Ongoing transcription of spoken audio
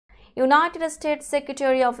United States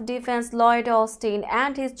Secretary of Defense Lloyd Austin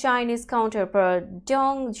and his Chinese counterpart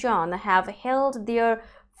Dong Jun have held their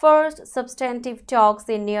first substantive talks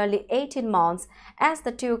in nearly 18 months as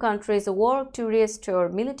the two countries work to restore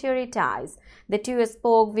military ties. The two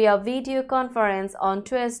spoke via video conference on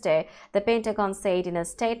Tuesday, the Pentagon said in a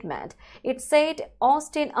statement. It said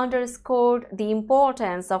Austin underscored the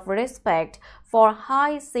importance of respect for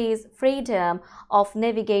high seas freedom of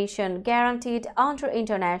navigation guaranteed under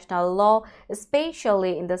international law,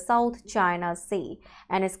 especially in the South China Sea.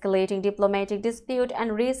 An escalating diplomatic dispute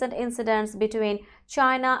and recent incidents between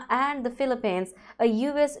China and the Philippines, a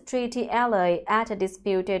U.S. treaty ally at a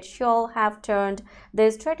disputed shoal, have turned the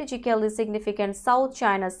strategically significant South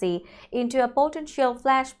China Sea into a potential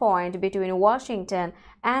flashpoint between Washington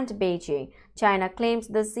and Beijing. China claims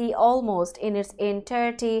the sea almost in its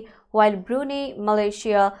entirety, while Brunei,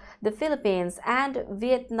 Malaysia, the Philippines, and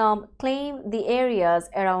Vietnam claim the areas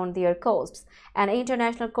around their coasts. An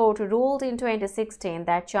international court ruled in 2016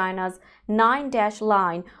 that China's 9-dash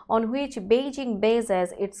line, on which Beijing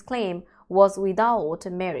bases its claim, was without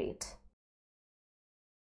merit.